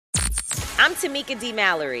I'm Tamika D.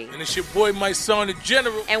 Mallory. And it's your boy, my son, the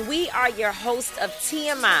General. And we are your hosts of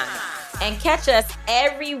TMI. And catch us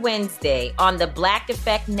every Wednesday on the Black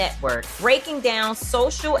Effect Network, breaking down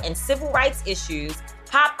social and civil rights issues,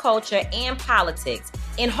 pop culture, and politics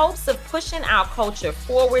in hopes of pushing our culture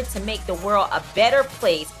forward to make the world a better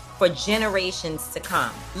place for generations to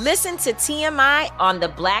come. Listen to TMI on the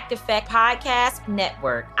Black Effect Podcast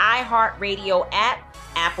Network, iHeartRadio app,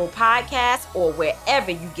 Apple Podcasts, or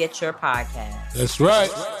wherever you get your podcasts. That's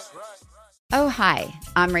right. Oh, hi,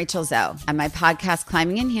 I'm Rachel Zoe, and my podcast,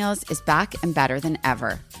 Climbing in Heels, is back and better than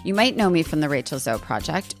ever. You might know me from the Rachel Zoe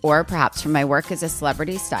Project, or perhaps from my work as a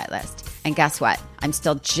celebrity stylist. And guess what? I'm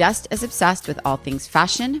still just as obsessed with all things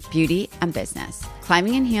fashion, beauty, and business.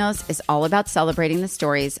 Climbing in Heels is all about celebrating the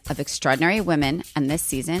stories of extraordinary women, and this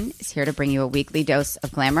season is here to bring you a weekly dose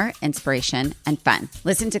of glamour, inspiration, and fun.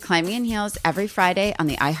 Listen to Climbing in Heels every Friday on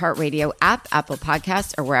the iHeartRadio app, Apple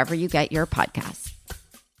Podcasts, or wherever you get your podcasts.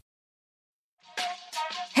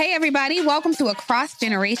 Hey, everybody. Welcome to Across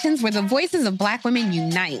Generations, where the voices of Black women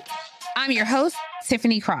unite. I'm your host,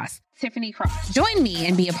 Tiffany Cross. Join me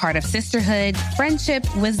and be a part of sisterhood, friendship,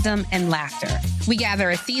 wisdom, and laughter. We gather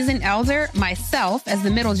a seasoned elder, myself as the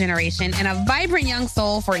middle generation, and a vibrant young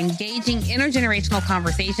soul for engaging intergenerational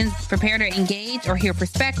conversations. Prepare to engage or hear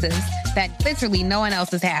perspectives that literally no one else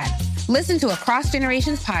has had. Listen to Across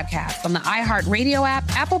Generations podcast on the iHeartRadio app,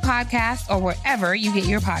 Apple Podcasts, or wherever you get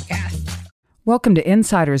your podcasts. Welcome to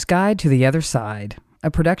Insider's Guide to the Other Side, a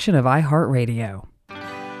production of iHeartRadio.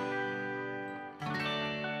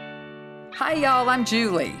 Hi, y'all. I'm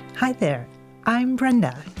Julie. Hi there. I'm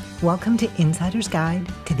Brenda. Welcome to Insider's Guide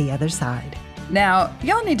to the Other Side. Now,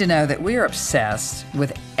 y'all need to know that we're obsessed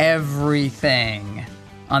with everything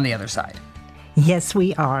on the other side. Yes,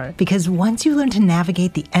 we are. Because once you learn to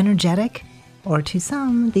navigate the energetic, or to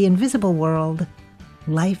some, the invisible world,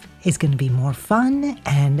 life is going to be more fun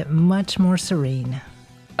and much more serene.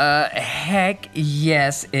 Heck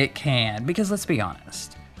yes, it can. Because let's be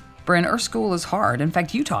honest, Bryn, Earth School is hard. In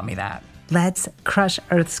fact, you taught me that. Let's crush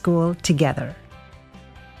Earth School together.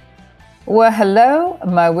 Well, hello,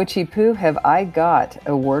 my witchy poo. Have I got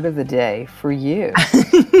a word of the day for you?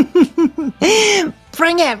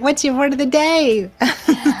 Bring it. What's your word of the day?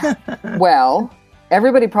 Well,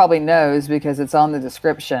 everybody probably knows because it's on the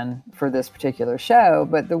description for this particular show,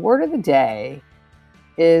 but the word of the day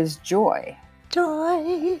is joy.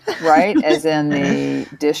 Joy. Right? As in the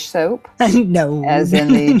dish soap. No. As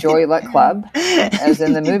in the Joy Luck Club. As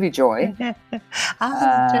in the movie Joy.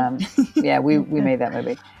 Yeah, we made that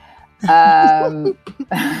movie.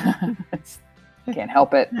 Can't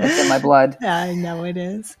help it. It's in my blood. I know it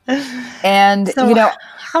is. And, so,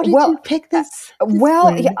 how did you pick this? I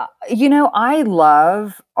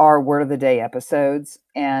love our Word of the Day episodes,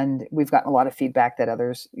 and we've gotten a lot of feedback that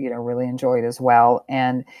others, really enjoyed as well.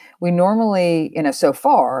 And we normally, so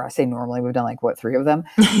far, I say normally, we've done 3 of them.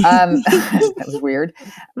 That was weird.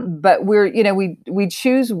 But we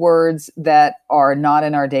choose words that are not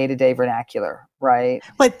in our day-to-day vernacular, right?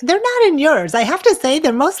 But they're not in yours. I have to say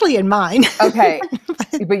they're mostly in mine. Okay.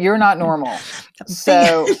 But you're not normal.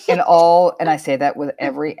 So and I say that with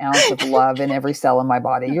every ounce of love in every cell in my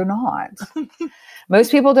body, you're not.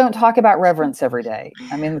 Most people don't talk about reverence every day.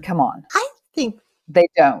 I mean, come on. I think they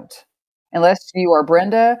don't. Unless you are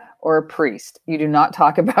Brenda or a priest, you do not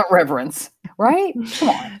talk about reverence, right? Come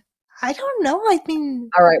on. I don't know. I mean,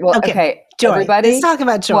 all right. Well, okay. Joy. Everybody, let's talk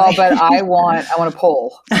about joy. Well, but I want a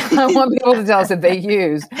poll. I want people to tell us if they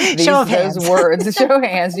use those words. Show of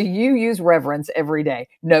hands. Do you use reverence every day?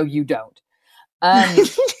 No, you don't.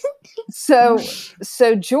 So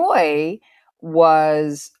joy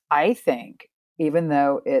was, I think, even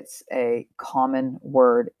though it's a common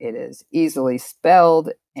word, it is easily spelled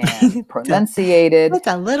and pronunciated. It's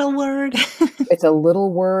a little word. It's a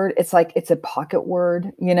little word. It's a pocket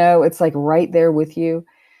word, it's right there with you.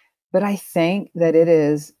 But I think that it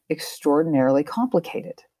is extraordinarily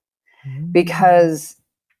complicated because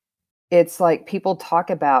it's like people talk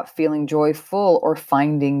about feeling joyful or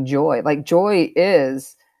finding joy. Like joy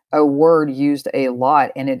is a word used a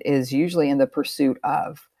lot, and it is usually in the pursuit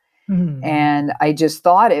of. And I just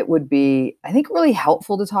thought it would be, I think, really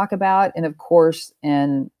helpful to talk about. And of course,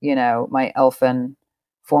 in, my elfin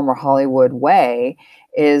former Hollywood way,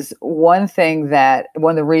 is one of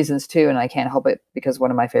the reasons too, and I can't help it because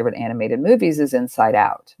one of my favorite animated movies is Inside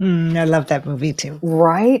Out. I love that movie too.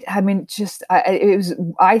 Right? I mean, it was,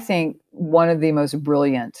 I think, one of the most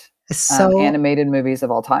brilliant animated movies of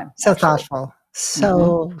all time. So actually. Thoughtful.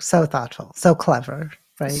 So thoughtful. So clever.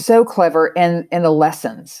 right? So clever. And the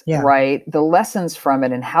lessons, Yeah. right? The lessons from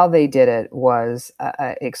it and how they did it was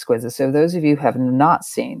exquisite. So those of you who have not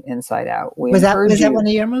seen Inside Out, Was that one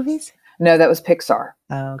of your movies? No, that was Pixar.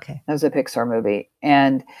 Oh, okay. That was a Pixar movie.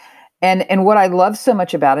 And what I love so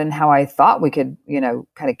much about it and how I thought we could,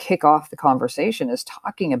 kind of kick off the conversation is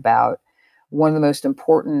talking about one of the most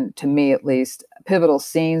important, to me at least, pivotal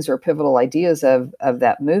scenes or pivotal ideas of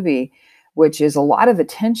that movie, which is a lot of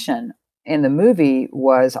attention in the movie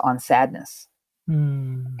was on sadness.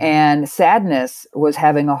 And sadness was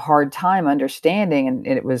having a hard time understanding, and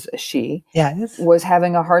it was she was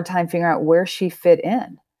having a hard time figuring out where she fit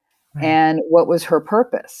in and what was her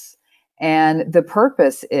purpose. And the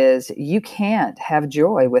purpose is you can't have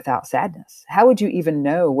joy without sadness. How would you even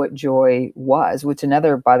know what joy was? Which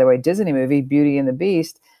another, by the way, Disney movie, Beauty and the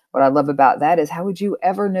Beast. What I love about that is how would you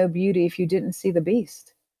ever know beauty if you didn't see the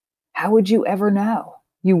beast? How would you ever know?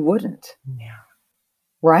 You wouldn't. Yeah.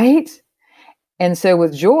 Right? And so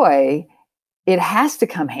with joy, it has to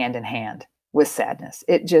come hand in hand with sadness.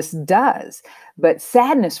 It just does. But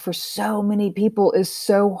sadness for so many people is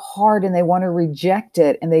so hard and they want to reject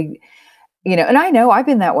it. And they, and I know I've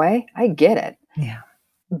been that way. I get it. Yeah.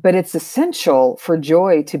 But it's essential for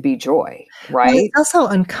joy to be joy, right? Well, it's also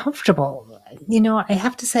uncomfortable. I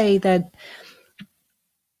have to say that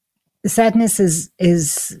sadness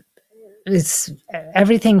is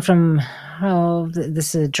everything from,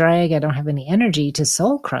 this is a drag, I don't have any energy, to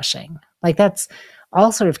soul crushing. Like that's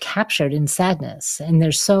all sort of captured in sadness. And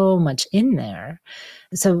there's so much in there.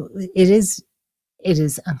 So it is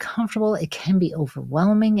uncomfortable. It can be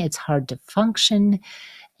overwhelming. It's hard to function.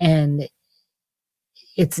 And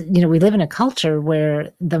it's, we live in a culture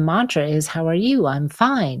where the mantra is, how are you? I'm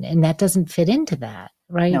fine. And that doesn't fit into that,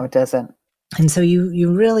 right? No, it doesn't. And so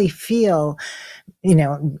you really feel,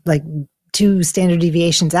 like 2 standard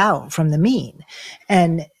deviations out from the mean.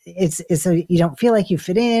 And it's so you don't feel like you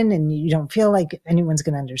fit in and you don't feel like anyone's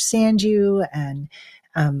going to understand you. And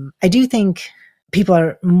I do think people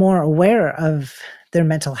are more aware of their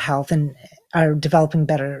mental health and are developing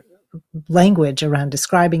better language around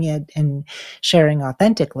describing it and sharing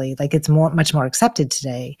authentically. Like it's much more accepted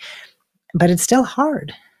today, but it's still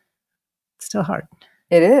hard. It's still hard.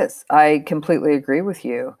 It is. I completely agree with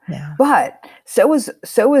you. Yeah. But so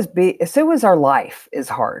is our life is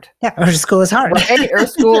hard. Yeah. Our school is hard. Right? Our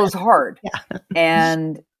school is hard.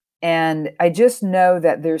 Yeah. And I just know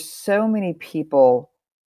that there's so many people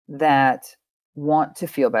that want to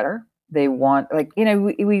feel better. They want,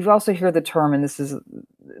 we've also heard the term, and this is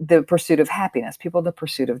the pursuit of happiness, people, the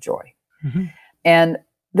pursuit of joy. Mm-hmm. And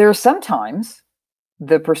there are sometimes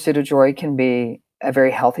the pursuit of joy can be a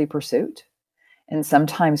very healthy pursuit. And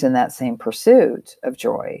sometimes in that same pursuit of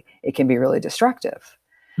joy, it can be really destructive,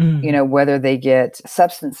 whether they get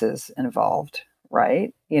substances involved,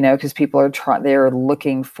 right? Because people are they're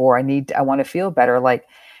looking for, I want to feel better. Like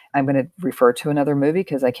I'm going to refer to another movie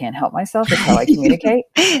because I can't help myself. It's how I communicate.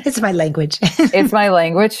 It's my language. It's my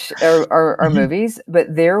language or movies.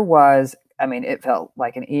 But there was, it felt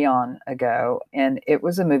like an eon ago. And it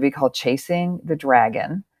was a movie called Chasing the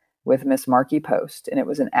Dragon with Miss Markie Post. And it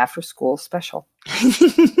was an after-school special.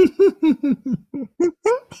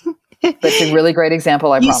 That's a really great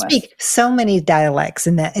example, I promise. You speak so many dialects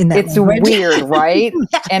in that It's language. Weird, right?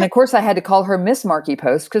 And of course, I had to call her Miss Markie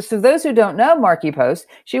Post because for those who don't know Markie Post,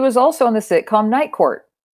 she was also on the sitcom Night Court.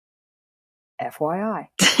 FYI.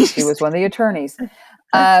 She was one of the attorneys.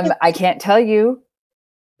 I can't tell you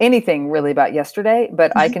anything really about yesterday,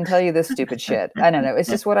 but I can tell you this stupid shit. I don't know. It's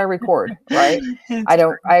just what I record, right?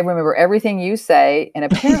 I remember everything you say and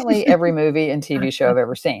apparently every movie and TV show I've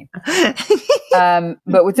ever seen.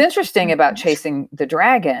 But what's interesting about Chasing the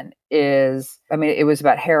Dragon is, it was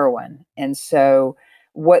about heroin. And so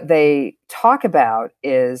what they talk about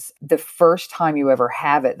is the first time you ever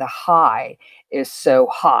have it, the high is so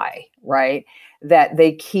high, right? That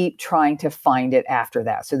they keep trying to find it after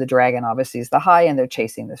that. So the dragon obviously is the high and they're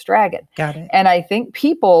chasing this dragon. Got it. And I think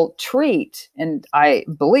people treat, and I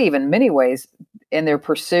believe in many ways in their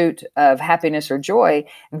pursuit of happiness or joy,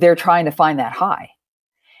 they're trying to find that high.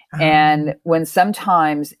 And when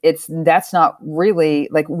sometimes that's not really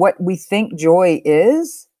like what we think joy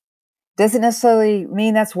is, doesn't necessarily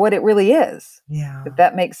mean that's what it really is. Yeah. If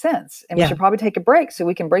that makes sense. And we should probably take a break so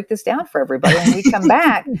we can break this down for everybody. And we come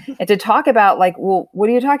back and to talk about what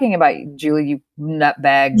are you talking about, Julie, you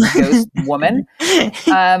nutbag ghost woman?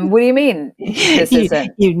 What do you mean this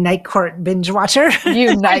isn't? You Night Court binge watcher.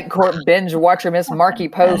 You Night Court binge watcher, Miss Markie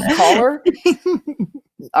Post caller.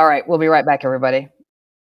 All right. We'll be right back, everybody.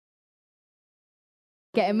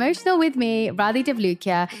 Get emotional with me, Radhi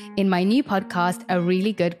Devlukia, in my new podcast, A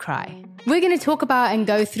Really Good Cry. We're going to talk about and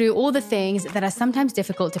go through all the things that are sometimes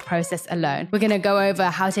difficult to process alone. We're going to go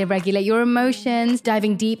over how to regulate your emotions,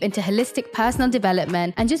 diving deep into holistic personal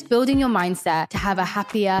development, and just building your mindset to have a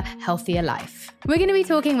happier, healthier life. We're going to be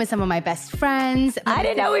talking with some of my best friends. I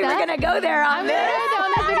didn't know we were going to go there on this.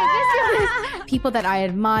 People that I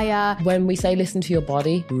admire. When we say listen to your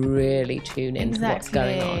body, really tune into what's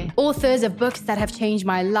going on. Authors of books that have changed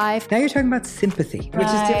my life. Now you're talking about sympathy, which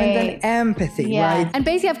is different than empathy, right? And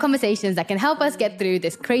basically have conversations that can help us get through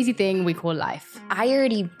this crazy thing we call life. I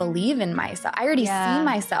already believe in myself. I already see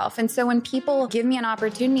myself. And so when people give me an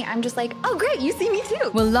opportunity, I'm just like, oh, great, you see me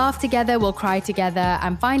too. We'll laugh together, we'll cry together,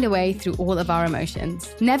 and find a way through all of our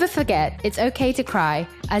emotions. Never forget, it's okay to cry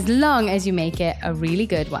as long as you make it a really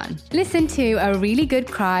good one. Listen to A Really Good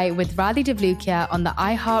Cry with Radhi Devlukia on the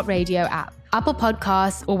iHeartRadio app, Apple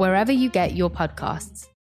Podcasts, or wherever you get your podcasts.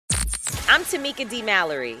 I'm Tamika D.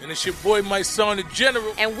 Mallory. And it's your boy, my son, the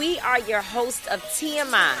General. And we are your hosts of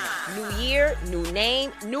TMI. New year, new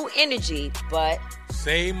name, new energy, but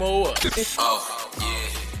same old us.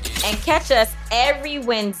 And catch us every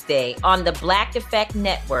Wednesday on the Black Effect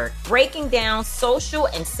Network, breaking down social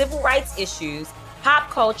and civil rights issues, pop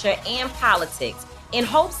culture, and politics in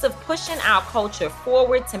hopes of pushing our culture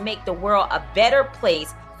forward to make the world a better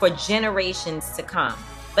place for generations to come.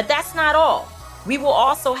 But that's not all. We will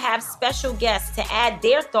also have special guests to add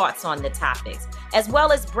their thoughts on the topics, as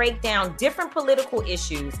well as break down different political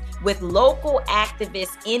issues with local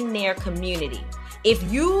activists in their community.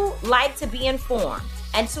 If you like to be informed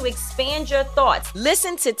and to expand your thoughts,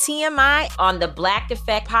 listen to TMI on the Black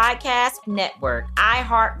Effect Podcast Network,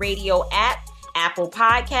 iHeartRadio app, Apple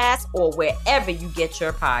Podcasts, or wherever you get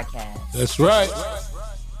your podcasts. That's right.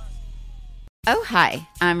 Oh, hi,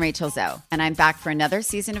 I'm Rachel Zoe, and I'm back for another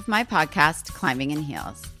season of my podcast, Climbing in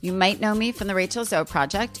Heels. You might know me from the Rachel Zoe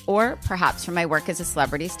Project, or perhaps from my work as a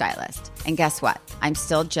celebrity stylist. And guess what? I'm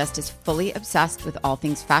still just as fully obsessed with all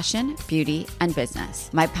things fashion, beauty, and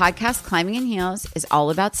business. My podcast, Climbing in Heels, is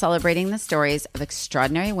all about celebrating the stories of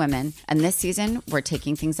extraordinary women, and this season, we're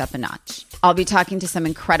taking things up a notch. I'll be talking to some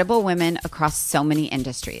incredible women across so many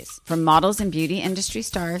industries, from models and beauty industry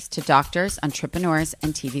stars to doctors, entrepreneurs,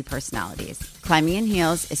 and TV personalities. Climbing in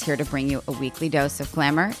Heels is here to bring you a weekly dose of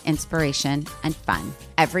glamour, inspiration, and fun.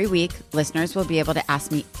 Every week, listeners will be able to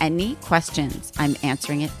ask me any questions. I'm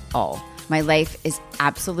answering it all. My life is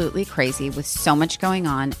absolutely crazy with so much going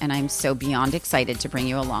on, and I'm so beyond excited to bring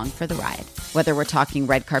you along for the ride. Whether we're talking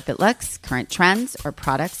red carpet looks, current trends, or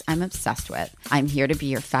products I'm obsessed with, I'm here to be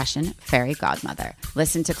your fashion fairy godmother.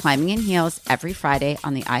 Listen to Climbing in Heels every Friday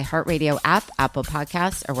on the iHeartRadio app, Apple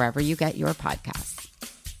Podcasts, or wherever you get your podcasts.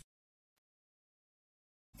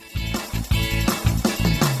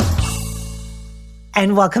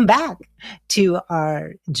 And welcome back to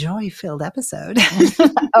our joy-filled episode.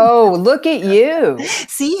 Oh, look at you.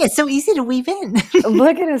 See, it's so easy to weave in.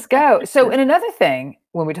 Look at us go. So, and another thing,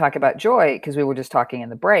 when we talk about joy, because we were just talking in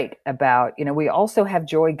the break about, we also have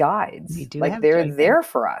joy guides. We do like they're there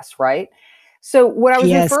for us, right? So what I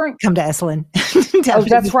was referring... Come to Esalen. Oh,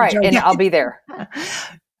 that's right. And I'll be there.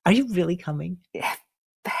 Are you really coming? Yeah.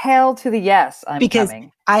 Hell to the yes, I'm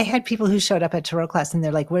coming. I had people who showed up at tarot class and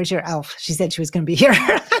they're like, where's your elf? She said she was going to be here.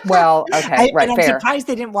 Well, okay, right, and fair. I'm surprised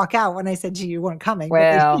they didn't walk out when I said to you weren't coming.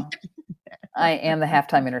 Well, I am the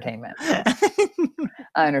halftime entertainment.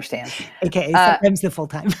 I understand. Okay, sometimes the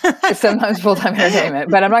full-time. Sometimes full-time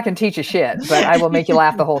entertainment. But I'm not going to teach you shit, but I will make you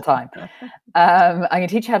laugh the whole time. I can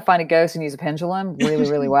teach you how to find a ghost and use a pendulum really,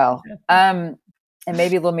 really well. And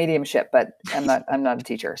maybe a little mediumship, but I'm not a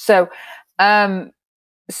teacher. So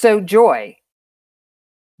joy.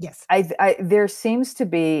 Yes. There seems to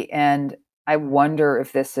be, and I wonder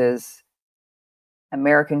if this is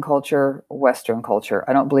American culture, Western culture.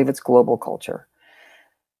 I don't believe it's global culture.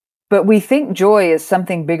 But we think joy is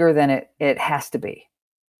something bigger than it has to be.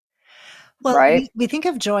 Well, right? We think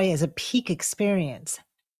of joy as a peak experience,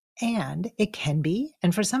 and it can be.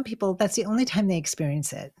 And for some people, that's the only time they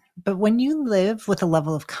experience it. But when you live with a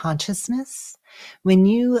level of consciousness, when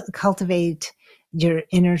you cultivate your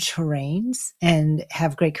inner terrains and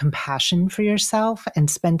have great compassion for yourself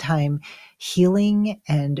and spend time healing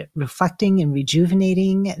and reflecting and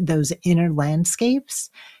rejuvenating those inner landscapes,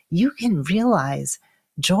 you can realize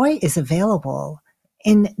joy is available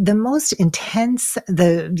in the most intense,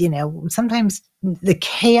 sometimes the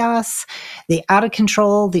chaos, the out of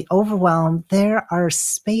control, the overwhelm. There are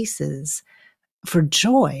spaces for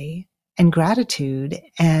joy and gratitude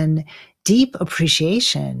and deep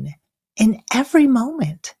appreciation in every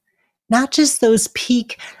moment. not just those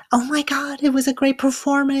peak, oh my God, it was a great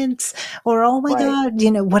performance, or oh my God,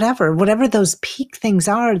 whatever those peak things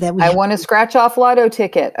are that we I want to scratch off lotto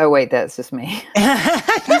ticket. Oh wait, that's just me.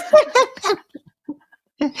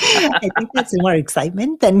 I think that's more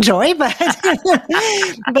excitement than joy, but who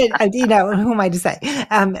am I to say?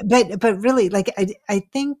 But really, like I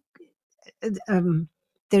think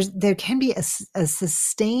there can be a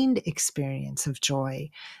sustained experience of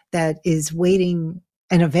joy that is waiting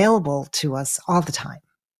and available to us all the time.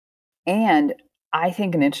 And I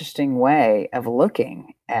think an interesting way of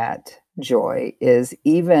looking at joy is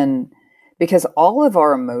even because all of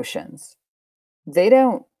our emotions, they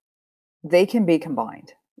can be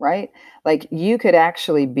combined, right? Like you could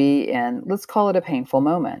actually be in, let's call it a painful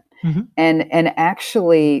moment, and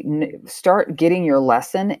actually start getting your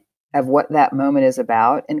lesson of what that moment is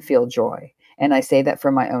about and feel joy. And I say that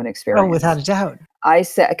from my own experience. Oh, without a doubt. I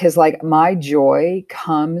said, because like my joy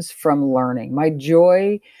comes from learning. My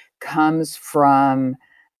joy comes from,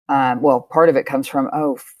 part of it comes from,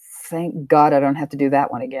 thank God I don't have to do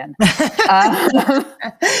that one again.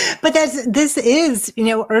 But this is,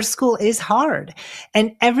 Earth School is hard.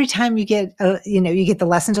 And every time you get, you get the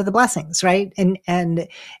lessons or the blessings, right? And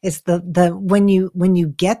it's when you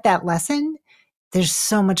get that lesson, there's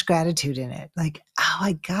so much gratitude in it. Like, oh,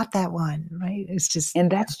 I got that one, right? It's just,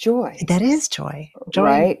 and that's joy. That is joy.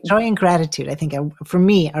 Right? Joy and gratitude, I think, for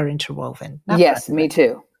me, are interwoven. Yes, me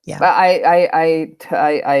too. Yeah, but I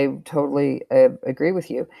totally agree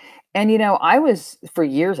with you. And I was for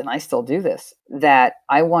years, and I still do this, that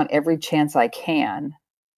I want every chance I can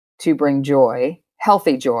to bring joy,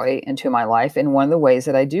 healthy joy, into my life. And one of the ways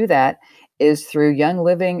that I do that is through Young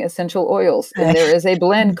Living essential oils. And there is a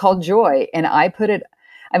blend called Joy. And I put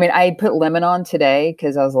lemon on today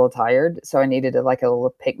because I was a little tired. So I needed a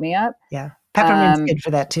little pick me up. Yeah. Peppermint's good for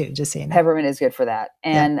that too, just so you know. Peppermint is good for that.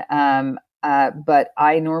 And, but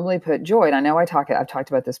I normally put Joy, and I know I've talked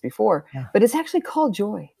about this before, but it's actually called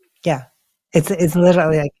Joy. Yeah. It's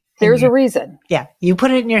literally like, there's a reason. Yeah. You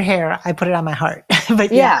put it in your hair. I put it on my heart.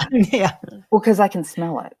 But yeah. Yeah. Well, because I can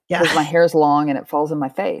smell it. Yeah. Because my hair is long and it falls in my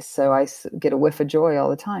face. So I get a whiff of joy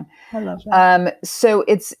all the time. I love that. So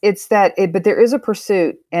it's that, but there is a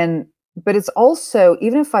pursuit. But it's also,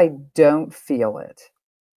 even if I don't feel it,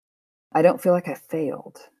 I don't feel like I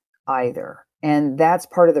failed either. And that's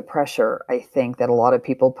part of the pressure, I think, that a lot of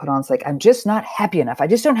people put on. It's like, I'm just not happy enough. I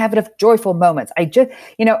just don't have enough joyful moments. I've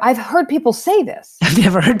heard people say this. I've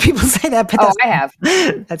never heard people say that. But I have.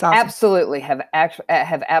 That's awesome. Absolutely. Have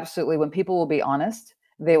absolutely. When people will be honest,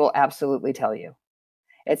 they will absolutely tell you.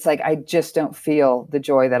 It's like, I just don't feel the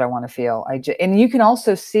joy that I want to feel. And you can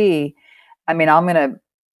also see, I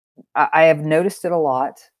have noticed it a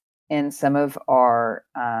lot in some of our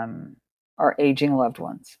aging loved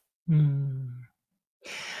ones.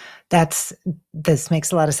 This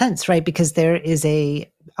makes a lot of sense, right? Because there is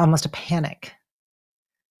almost a panic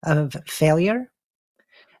of failure,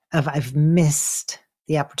 of I've missed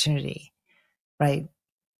the opportunity, right?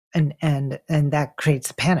 And that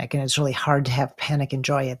creates panic, and it's really hard to have panic and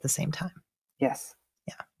joy at the same time. Yes.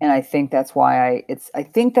 Yeah. And I think that's why it's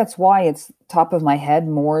top of my head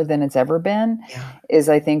more than it's ever been.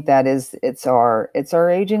 Yeah. I think that it's our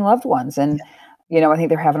aging loved ones. And I think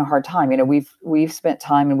they're having a hard time. We've spent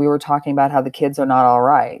time, and we were talking about how the kids are not all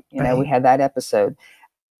right. Right. We had that episode.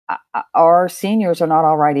 Our seniors are not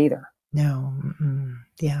all right either. No.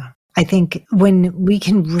 Yeah. I think when we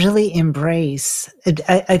can really embrace,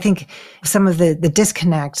 I think some of the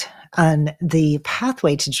disconnect on the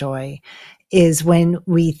pathway to joy is when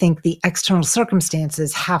we think the external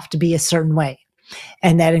circumstances have to be a certain way.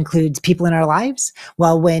 And that includes people in our lives.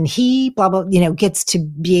 Well, when he blah, blah, gets to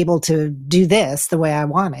be able to do this the way I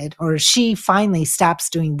want it, or she finally stops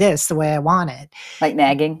doing this the way I want it. Like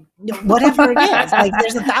nagging. Whatever it is. Like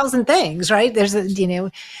there's 1,000 things, right? There's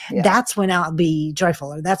that's when I'll be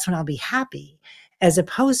joyful, or that's when I'll be happy, as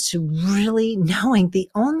opposed to really knowing the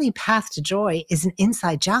only path to joy is an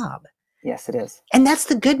inside job. Yes, it is. And that's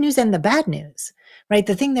the good news and the bad news, right?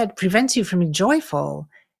 The thing that prevents you from being joyful,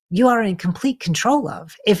 you are in complete control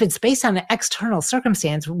of. If it's based on an external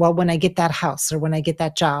circumstance, well, when I get that house, or when I get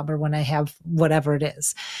that job, or when I have whatever it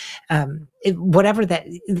is,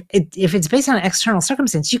 if it's based on an external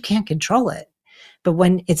circumstance, you can't control it. But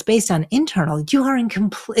when it's based on internal, you are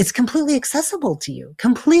it's completely accessible to you.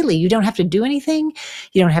 Completely. You don't have to do anything.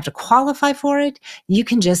 You don't have to qualify for it. You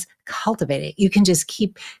can just cultivate it. You can just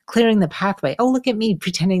keep clearing the pathway. Oh, look at me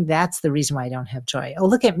pretending that's the reason why I don't have joy. Oh,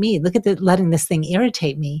 look at me. Look at letting this thing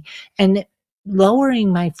irritate me and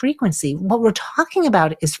lowering my frequency. What we're talking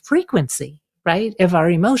about is frequency. right, of our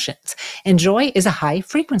emotions. And joy is a high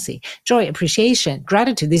frequency. Joy, appreciation,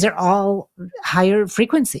 gratitude, these are all higher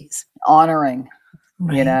frequencies. Honoring,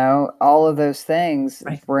 Right. you know, all of those things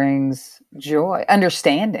Right. brings joy.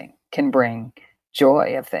 Understanding can bring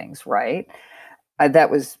joy of things, right? That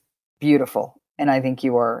was beautiful. And I think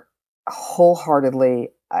you are wholeheartedly,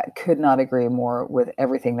 I could not agree more with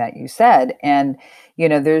everything that you said. And, you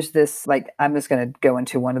know, there's this, like, I'm just going to go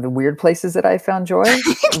into one of the weird places that I found joy.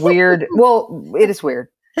 Weird. Well, it is weird.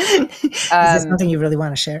 Is this something you really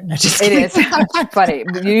want to share? No, just It kidding. is funny.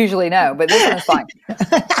 You usually know, but this one's fine.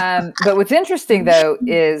 But what's interesting though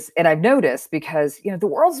is, and I've noticed because, you know, the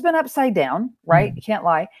world's been upside down, right? You can't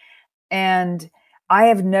lie. And I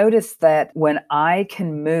have noticed that when I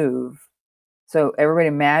can move, so everybody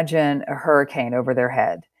imagine a hurricane over their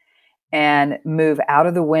head and move out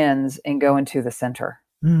of the winds and go into the center.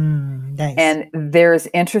 Nice. And there's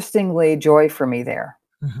interestingly joy for me there.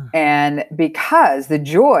 And because the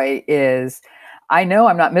joy is, I know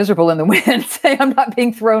I'm not miserable in the wind, I'm not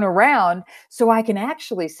being thrown around. So I can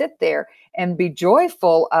actually sit there and be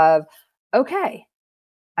joyful of, okay,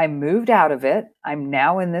 I moved out of it. I'm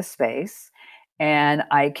now in this space and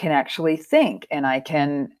I can actually think and I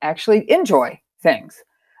can actually enjoy things.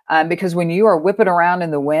 Because when you are whipping around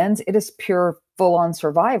in the winds, it is pure full on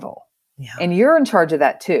survival. Yeah. And you're in charge of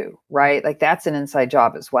that too, right? Like that's an inside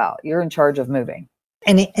job as well. You're in charge of moving.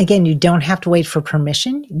 And again, you don't have to wait for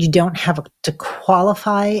permission. You don't have to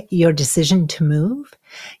qualify your decision to move.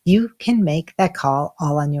 You can make that call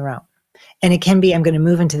all on your own. And it can be, I'm going to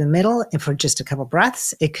move into the middle and for just a couple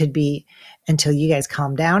breaths. It could be until you guys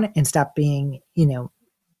calm down and stop being, you know,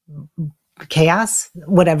 chaos,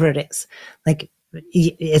 whatever it is. Like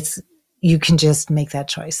you can just make that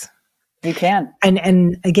choice. You can.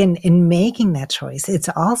 And again, in making that choice, it's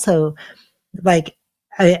also like,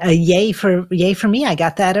 a yay for me. I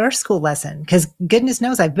got that Earth School lesson because goodness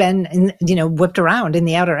knows I've been whipped around in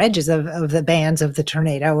the outer edges of the bands of the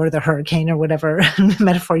tornado or the hurricane or whatever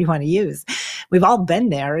metaphor you want to use. We've all been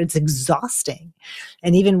there. It's exhausting.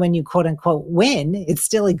 And even when you quote unquote win, it's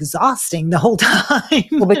still exhausting the whole time.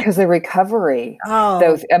 Well, because the recovery,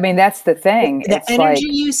 that's the thing. The it's energy like,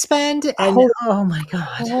 you spend. And, oh my God.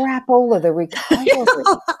 Crapola, the recovery.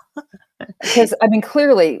 Because, I mean,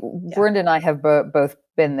 clearly, Brenda and I have both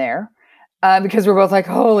been there because we're both like,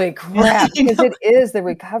 holy crap. Because it is, the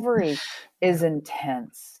recovery is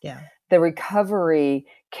intense. Yeah. The recovery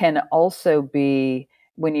can also be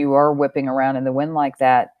when you are whipping around in the wind like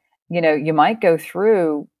that, you know, you might go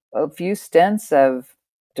through a few stints of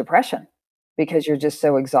depression because you're just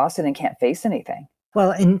so exhausted and can't face anything.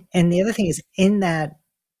 Well, and the other thing is in that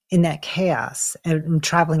chaos and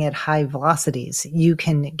traveling at high velocities, you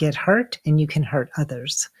can get hurt and you can hurt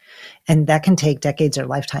others. And that can take decades or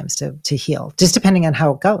lifetimes to heal, just depending on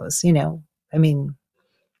how it goes, you know. I mean,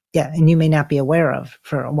 yeah, and you may not be aware of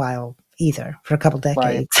for a while either, for a couple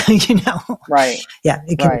decades, right. You know. Right. Yeah,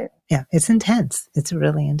 it can, yeah, it's intense. It's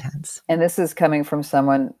really intense. And this is coming from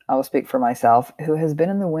someone, I will speak for myself, who has been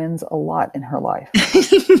in the winds a lot in her life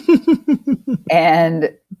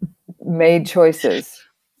and made choices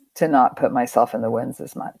to not put myself in the winds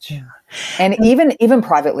as much. Yeah. And even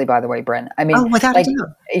privately, by the way, Bryn, I mean, without a doubt.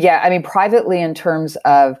 Yeah. I mean, privately in terms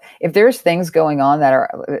of if there's things going on that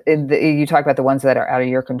are, you talk about the ones that are out of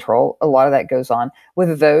your control, a lot of that goes on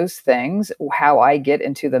with those things. How I get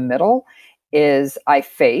into the middle is I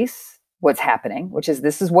face what's happening, which is,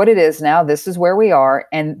 this is what it is now. This is where we are.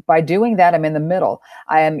 And by doing that, I'm in the middle.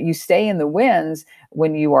 You stay in the winds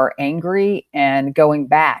when you are angry and going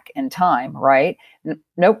back in time, right?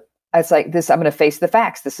 Nope. It's like this, I'm going to face the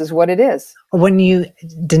facts. This is what it is. When you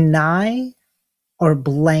deny or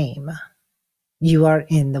blame, you are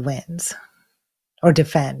in the winds, or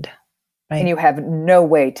defend, right? And you have no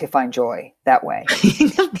way to find joy that way.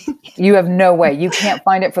 You have no way. You can't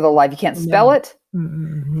find it for the life. You can't spell it.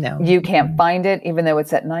 No. You can't find it, even though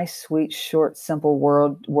it's that nice, sweet, short, simple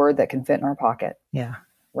word that can fit in our pocket. Yeah.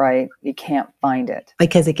 Right? You can't find it.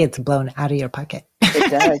 Because it gets blown out of your pocket. It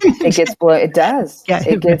does. It gets blown. It does. Yeah,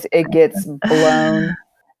 it gets blown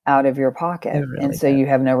out of your pocket. Really and so does. You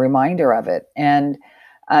have no reminder of it. And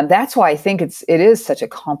that's why I think it is such a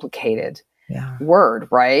complicated word,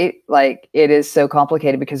 right? Like it is so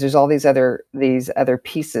complicated because there's all these other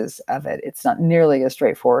pieces of it. It's not nearly as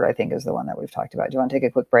straightforward, I think, as the one that we've talked about. Do you want to take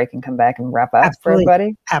a quick break and come back and wrap up for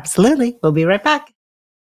everybody? Absolutely. We'll be right back.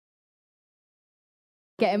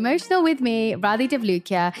 Get emotional with me, Radhi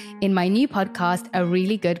Devlukia, in my new podcast, A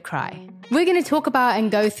Really Good Cry. We're going to talk about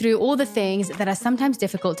and go through all the things that are sometimes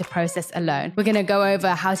difficult to process alone. We're going to go over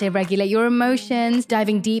how to regulate your emotions,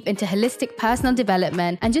 diving deep into holistic personal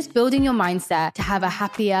development, and just building your mindset to have a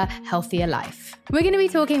happier, healthier life. We're going to be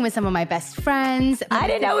talking with some of my best friends. I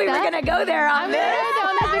didn't know we were going to go there on this.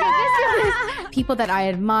 People that I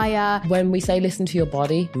admire. When we say listen to your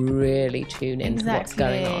body, really tune into what's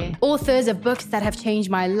going on. Authors of books that have changed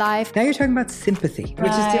my life. Now you're talking about sympathy,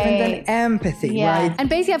 which is different than empathy, right? And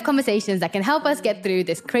basically have conversations that can help us get through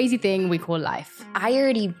this crazy thing we call life. I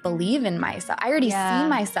already believe in myself. I already see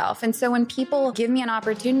myself. And so when people give me an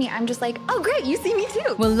opportunity, I'm just like, oh, great, you see me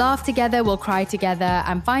too. We'll laugh together, we'll cry together,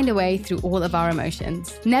 and find a way through all of our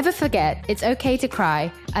emotions. Never forget, it's okay to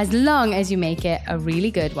cry as long as you make it a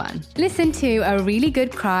really good one. Listen to A Really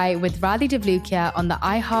Good Cry with Radhi Devlukia on the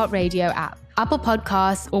iHeartRadio app, Apple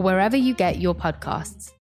Podcasts, or wherever you get your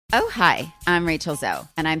podcasts. Oh, hi, I'm Rachel Zoe,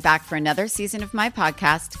 and I'm back for another season of my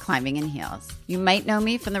podcast, Climbing in Heels. You might know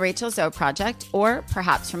me from the Rachel Zoe Project, or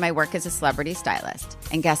perhaps from my work as a celebrity stylist.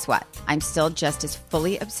 And guess what? I'm still just as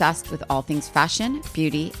fully obsessed with all things fashion,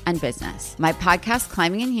 beauty, and business. My podcast,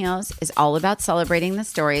 Climbing in Heels, is all about celebrating the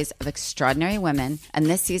stories of extraordinary women, and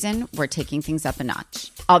this season, we're taking things up a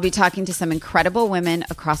notch. I'll be talking to some incredible women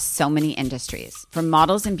across so many industries, from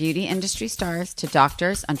models and beauty industry stars to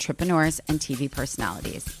doctors, entrepreneurs, and TV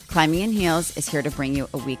personalities. Climbing in Heels is here to bring you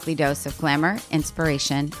a weekly dose of glamour,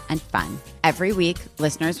 inspiration, and fun. Every week,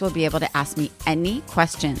 listeners will be able to ask me any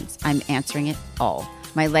questions. I'm answering it all.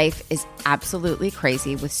 My life is absolutely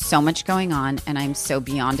crazy with so much going on, and I'm so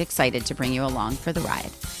beyond excited to bring you along for the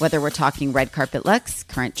ride. Whether we're talking red carpet looks,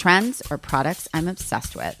 current trends, or products I'm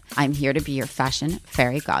obsessed with, I'm here to be your fashion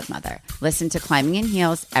fairy godmother. Listen to Climbing in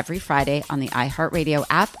Heels every Friday on the iHeartRadio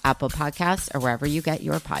app, Apple Podcasts, or wherever you get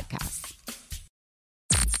your podcasts.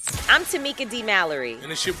 I'm Tamika D. Mallory.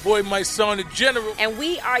 And it's your boy, my son, the General. And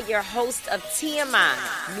we are your hosts of TMI.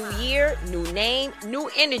 New year, new name, new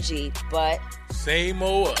energy, but same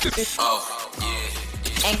old us.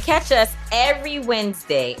 And catch us every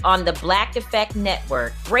Wednesday on the Black Effect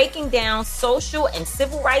Network, breaking down social and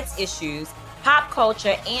civil rights issues, pop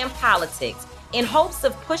culture, and politics in hopes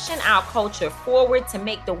of pushing our culture forward to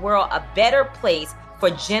make the world a better place for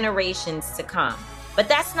generations to come. But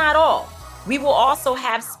that's not all. We will also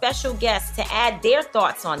have special guests to add their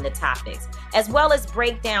thoughts on the topics, as well as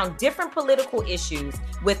break down different political issues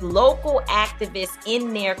with local activists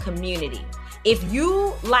in their community. If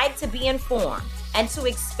you like to be informed and to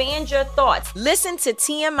expand your thoughts, listen to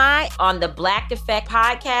TMI on the Black Effect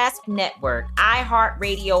Podcast Network,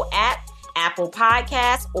 iHeartRadio app, Apple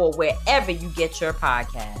Podcasts, or wherever you get your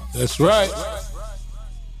podcasts. That's right.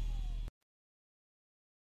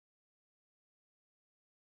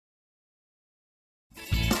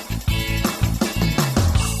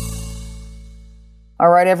 All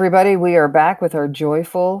right, everybody, we are back with our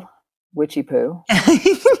joyful witchy poo.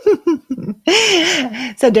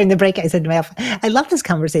 So during the break, I said to myself, I love this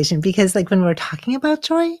conversation because like when we're talking about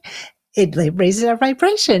joy, it like raises our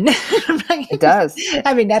vibration. Right? It does.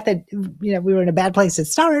 I mean, not that, we were in a bad place to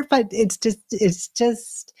start, but it's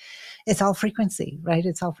all frequency, right?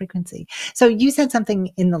 It's all frequency. So you said something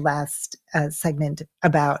in the last segment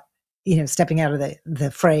about, stepping out of the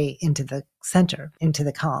fray into the center, into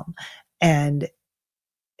the calm, and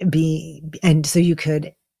so you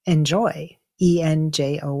could enjoy,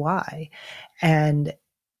 ENJOY. And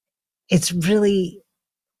it's really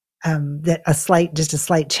that a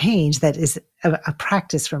slight change that is a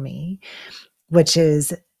practice for me, which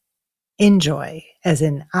is enjoy, as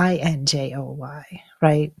in INJOY,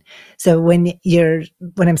 right? So when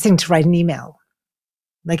I'm sitting to write an email,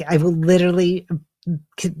 like I will literally,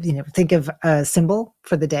 think of a symbol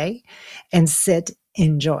for the day and sit,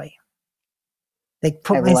 enjoy. Like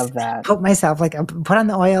put myself, like put on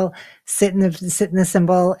the oil, sit in the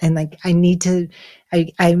symbol, and like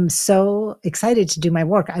I'm so excited to do my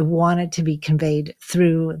work. I want it to be conveyed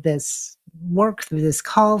through this work, through this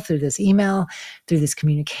call, through this email, through this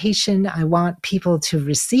communication. I want people to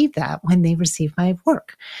receive that when they receive my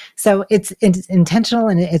work. So it's intentional,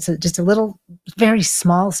 and it's just a little, very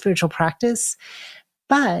small spiritual practice.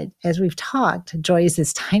 But as we've talked, joy is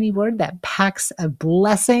this tiny word that packs a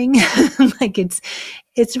blessing. Like it's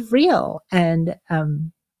real. And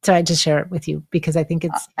so I just share it with you because I think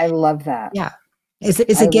I love that. Yeah. It's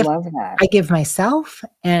a gift love that. I give myself,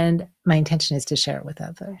 and my intention is to share it with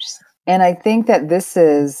others. And I think that this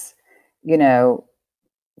is,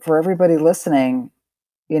 for everybody listening,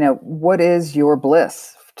 what is your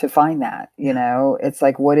bliss to find that? It's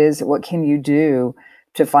like, what can you do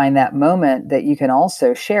to find that moment that you can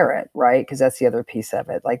also share it, right? Because that's the other piece of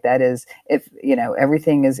it. Like that is, if,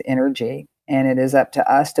 everything is energy, and it is up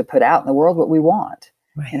to us to put out in the world what we want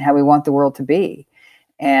and how we want the world to be.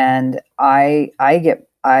 And I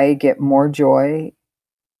get more joy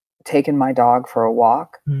taking my dog for a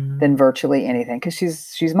walk than virtually anything, because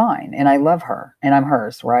she's mine and I love her and I'm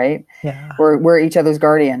hers, right? Yeah. We're each other's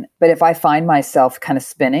guardian. But if I find myself kind of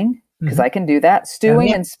spinning, because I can do that,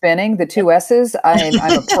 stewing and spinning, the two S's, I'm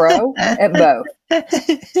a pro at both.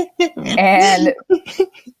 And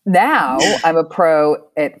now I'm a pro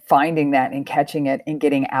at finding that and catching it and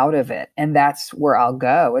getting out of it. And that's where I'll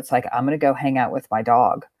go. It's like, I'm going to go hang out with my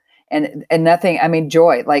dog. And nothing,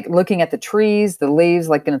 joy, like looking at the trees, the leaves,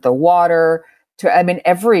 looking at the water,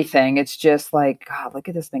 everything. It's just like, God, look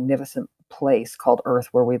at this magnificent place called Earth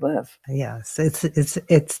where we live. Yes,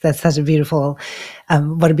 that's such a beautiful,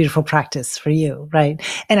 what a beautiful practice for you, right?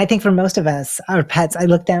 And I think for most of us, our pets, I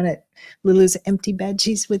look down at Lulu's empty bed.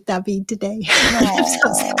 She's with David today.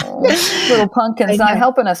 Little pumpkin's not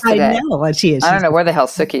helping us today. I know what she is. I don't know where the hell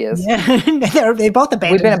Suki is. Yeah. They both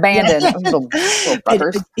abandoned. We've been abandoned. Little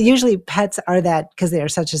fuckers. Usually pets are that, because they are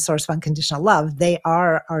such a source of unconditional love, they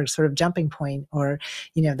are our sort of jumping point, or,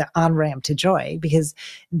 the on-ramp to joy, because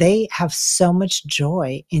they have so much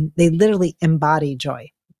joy they literally embody joy.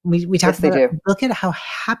 We talk about, look at how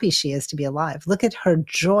happy she is to be alive. Look at her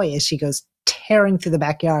joy as she goes tearing through the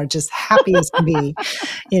backyard, just happy as can be.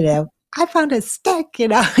 I found a stick,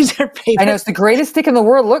 is her favorite. I know, it's the greatest stick in the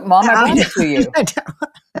world. Look, Mom, I brought it to you.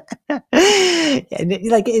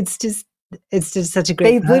 It's just such a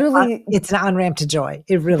great. They literally, it's an on-ramp to joy.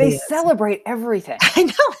 It really is. They celebrate everything. I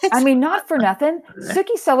know. Not for nothing.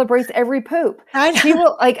 Suki celebrates every poop. I know. She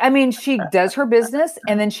will, she does her business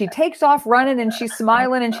and then she takes off running and she's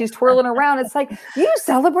smiling and she's twirling around. It's like, you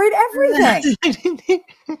celebrate everything.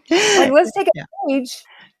 Let's take a page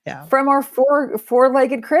from our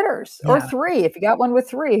four-legged critters, or three. If you got one with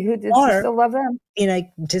three, who still love them?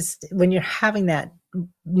 Just when you're having that,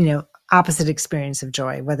 opposite experience of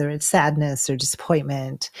joy, whether it's sadness or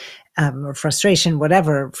disappointment, or frustration,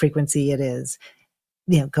 whatever frequency it is,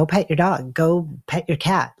 go pet your dog, go pet your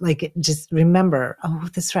cat. Just remember, oh,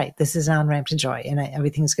 that's right. This is an on-ramp to joy, and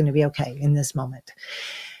everything's going to be okay in this moment.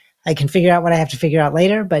 I can figure out what I have to figure out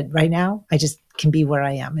later, but right now I just can be where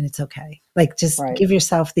I am, and it's okay. Give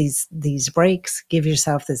yourself these breaks, give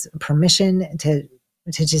yourself this permission to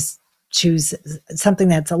just choose something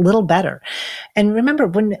that's a little better. And remember,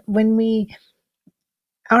 when we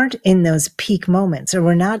aren't in those peak moments, or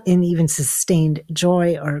we're not in even sustained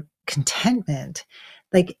joy or contentment,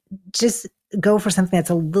 just go for something that's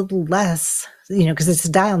a little less, because it's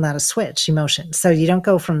a dial, not a switch emotion. So you don't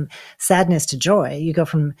go from sadness to joy. You go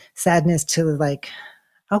from sadness to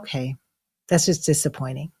okay, that's just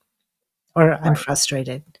disappointing, or I'm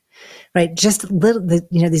frustrated. Right. Just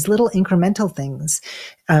these little incremental things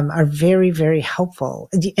are very, very helpful.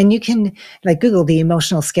 And you can Google the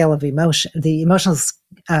emotional scale of emotion, the emotional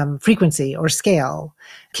frequency or scale.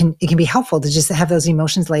 It can be helpful to just have those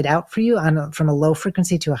emotions laid out for you from a low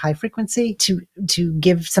frequency to a high frequency, to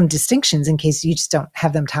give some distinctions in case you just don't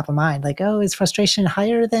have them top of mind. Is frustration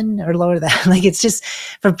higher than or lower than? It's just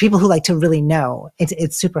for people who like to really know.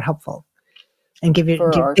 It's super helpful. And give your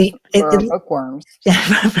our bookworms, which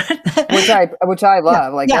I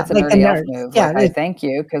love. That's a nerdy elf move. I thank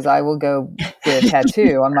you, because I will go get a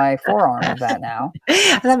tattoo on my forearm of that now.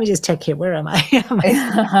 Let me just check here. Where am I?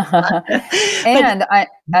 And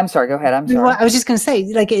I'm sorry. Go ahead. I'm sorry. Well, I was just going to say,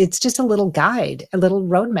 it's just a little guide, a little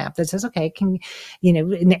roadmap that says, okay, and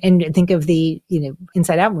think of the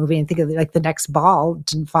Inside Out movie, and think of the next ball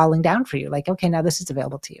falling down for you. Okay, now this is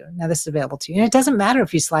available to you. Now this is available to you, and it doesn't matter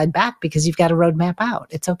if you slide back, because you've got a roadmap out.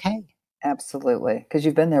 It's okay. Absolutely. Because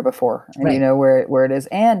you've been there before, and you know where it is.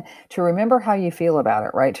 And to remember how you feel about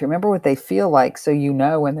it, right? To remember what they feel like, so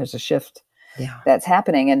when there's a shift that's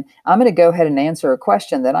happening. And I'm going to go ahead and answer a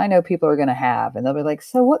question that I know people are going to have. And they'll be like,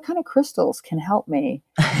 so what kind of crystals can help me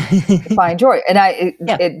find joy? And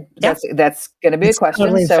that's going to be a question.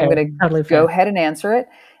 Totally so fair. I'm going to go ahead and answer it.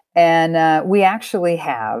 And we actually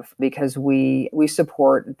have, because we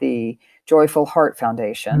support the Joyful Heart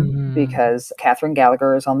Foundation, because Catherine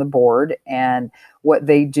Gallagher is on the board, and what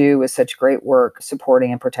they do is such great work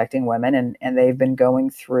supporting and protecting women. And they've been going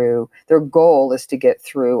through, their goal is to get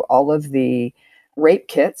through all of the rape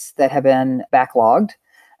kits that have been backlogged,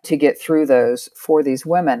 to get through those for these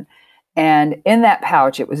women. And in that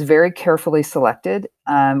pouch, it was very carefully selected.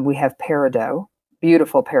 We have peridot,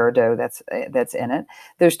 beautiful peridot that's in it.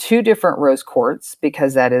 There's 2 different rose quartz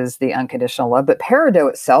because that is the unconditional love. But peridot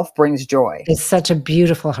itself brings joy. It's such a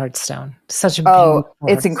beautiful heartstone. Such a beautiful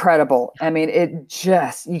it's incredible. I mean,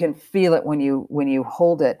 you can feel it when you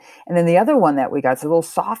hold it. And then the other one that we got, it's a little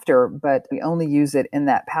softer, but we only use it in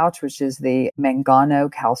that pouch, which is the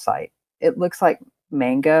Mangano calcite. It looks like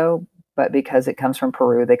mango, but because it comes from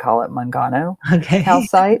Peru, they call it Mangano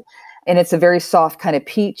calcite. And it's a very soft, kind of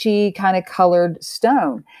peachy, kind of colored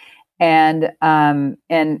stone. And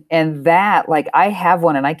that, like, I have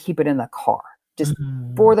one and I keep it in the car just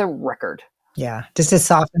for the record. Yeah. Just to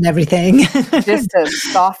soften everything. Just to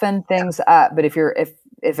soften things up. But if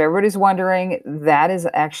everybody's wondering, that is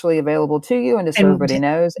actually available to you. And just so everybody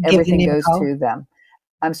knows, everything goes to them.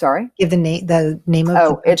 I'm sorry? Give the name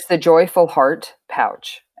of it's the Joyful Heart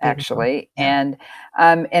pouch. Actually, and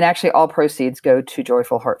actually all proceeds go to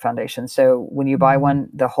Joyful Heart Foundation. So when you buy one,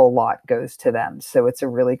 the whole lot goes to them. So it's a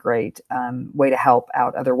really great way to help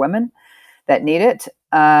out other women that need it.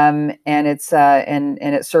 And it's and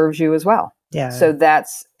it serves you as well. Yeah. So I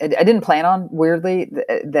didn't plan on, weirdly,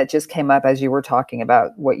 that just came up as you were talking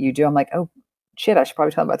about what you do. I'm like, oh shit, I should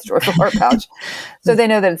probably tell them about the Joyful Heart pouch. So they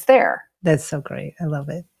know that it's there. That's so great. I love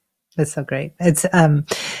it. That's so great. It's I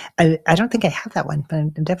don't think I have that one, but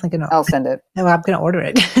I'm definitely going to. I'll send it. No, I'm going to order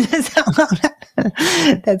it.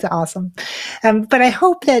 That's awesome. But I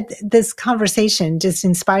hope that this conversation just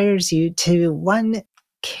inspires you to, one,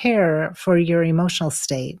 care for your emotional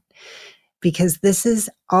state, because this is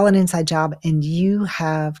all an inside job and you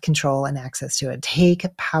have control and access to it. Take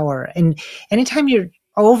power. And anytime you're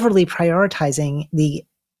overly prioritizing the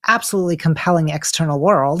absolutely compelling external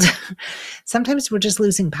world, sometimes we're just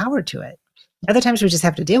losing power to it. Other times we just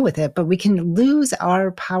have to deal with it, but we can lose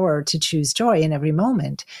our power to choose joy in every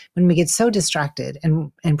moment when we get so distracted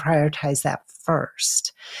and prioritize that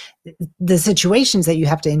first. The situations that you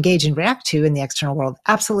have to engage and react to in the external world,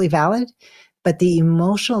 absolutely valid, but the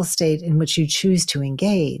emotional state in which you choose to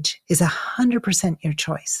engage is 100% your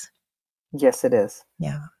choice. Yes, it is.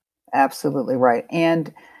 Yeah. Absolutely right.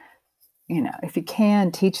 And if you can,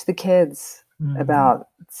 teach the kids about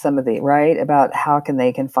some of about how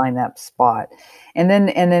they can find that spot. And then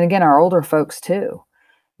again, our older folks too,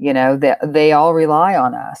 they all rely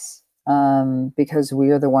on us because we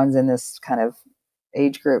are the ones in this kind of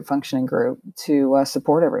age group, functioning group, to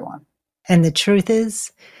support everyone. And the truth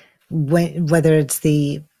is, whether it's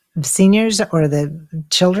the seniors or the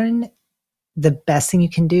children, the best thing you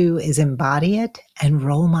can do is embody it and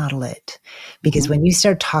role model it. Because when you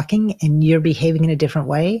start talking and you're behaving in a different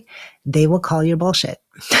way, they will call you bullshit.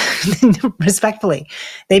 Respectfully.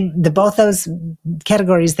 Both those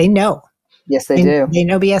categories, they know. Yes, they do. They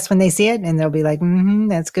know BS when they see it, and they'll be like,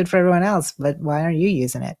 that's good for everyone else, but why aren't you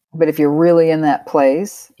using it? But if you're really in that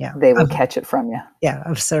place, they will catch it from you. Yeah,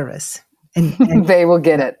 of service. And they will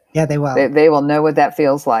get it. Yeah, they will. They will know what that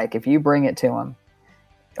feels like if you bring it to them.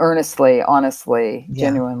 Earnestly, honestly,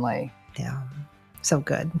 genuinely. Yeah. So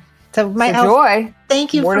good. So joy.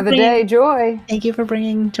 Thank you. Word of the day, joy. Thank you for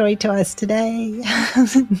bringing joy to us today.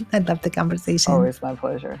 I love the conversation. Always my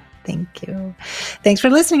pleasure. Thank you. Thanks for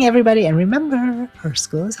listening, everybody. And remember, our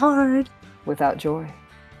school is hard. Without joy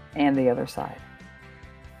and the other side.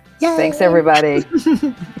 Yay. Thanks, everybody.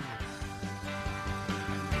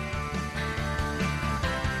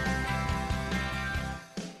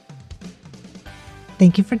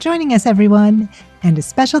 Thank you for joining us, everyone. And a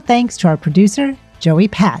special thanks to our producer, Joey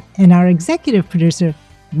Pat, and our executive producer,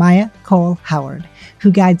 Maya Cole Howard, who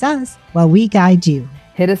guides us while we guide you.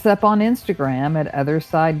 Hit us up on Instagram at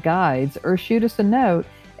Otherside Guides or shoot us a note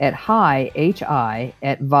at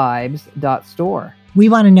hi@vibes.store. We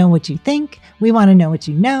want to know what you think, we want to know what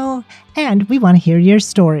you know, and we want to hear your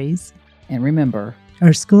stories. And remember,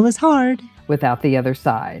 our school is hard without the other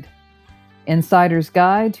side. Insider's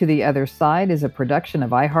Guide to the Other Side is a production of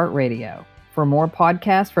iHeartRadio. For more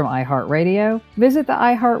podcasts from iHeartRadio, visit the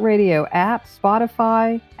iHeartRadio app,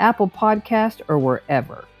 Spotify, Apple Podcast, or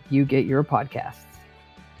wherever you get your podcasts.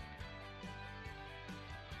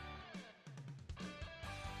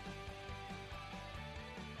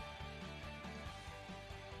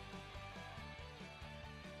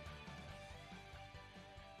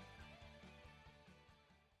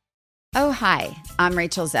 Oh, hi, I'm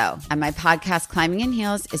Rachel Zoe, and my podcast, Climbing in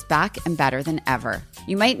Heels, is back and better than ever.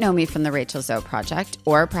 You might know me from the Rachel Zoe Project,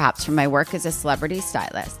 or perhaps from my work as a celebrity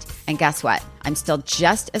stylist. And guess what? I'm still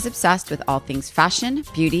just as obsessed with all things fashion,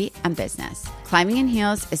 beauty, and business. Climbing in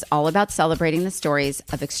Heels is all about celebrating the stories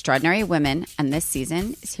of extraordinary women, and this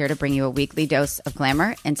season is here to bring you a weekly dose of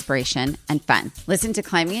glamour, inspiration, and fun. Listen to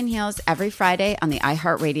Climbing in Heels every Friday on the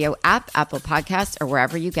iHeartRadio app, Apple Podcasts, or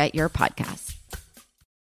wherever you get your podcasts.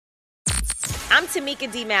 I'm Tamika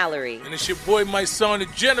D. Mallory. And it's your boy, my son, the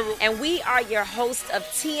General. And we are your hosts of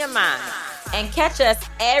TMI. And catch us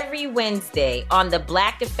every Wednesday on the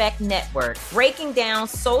Black Effect Network, breaking down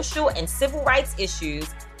social and civil rights issues,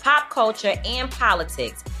 pop culture, and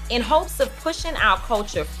politics in hopes of pushing our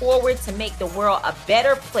culture forward to make the world a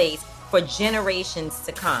better place for generations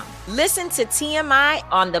to come. Listen to TMI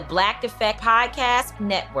on the Black Effect Podcast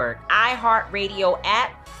Network, iHeartRadio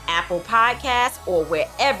app, Apple Podcasts, or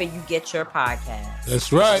wherever you get your podcasts.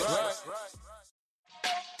 That's right.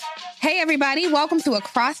 Hey, everybody. Welcome to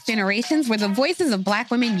Across Generations, where the voices of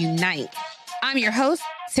Black women unite. I'm your host,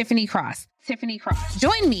 Tiffany Cross.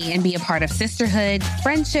 Join me and be a part of sisterhood,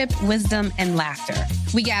 friendship, wisdom, and laughter.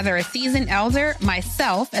 We gather a seasoned elder,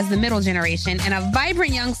 myself as the middle generation, and a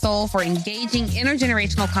vibrant young soul for engaging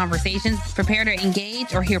intergenerational conversations. Prepare to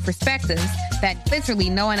engage or hear perspectives that literally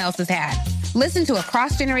no one else has had. Listen to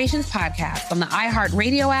Across Generations podcast on the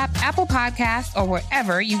iHeartRadio app, Apple Podcasts, or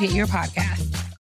wherever you get your podcasts.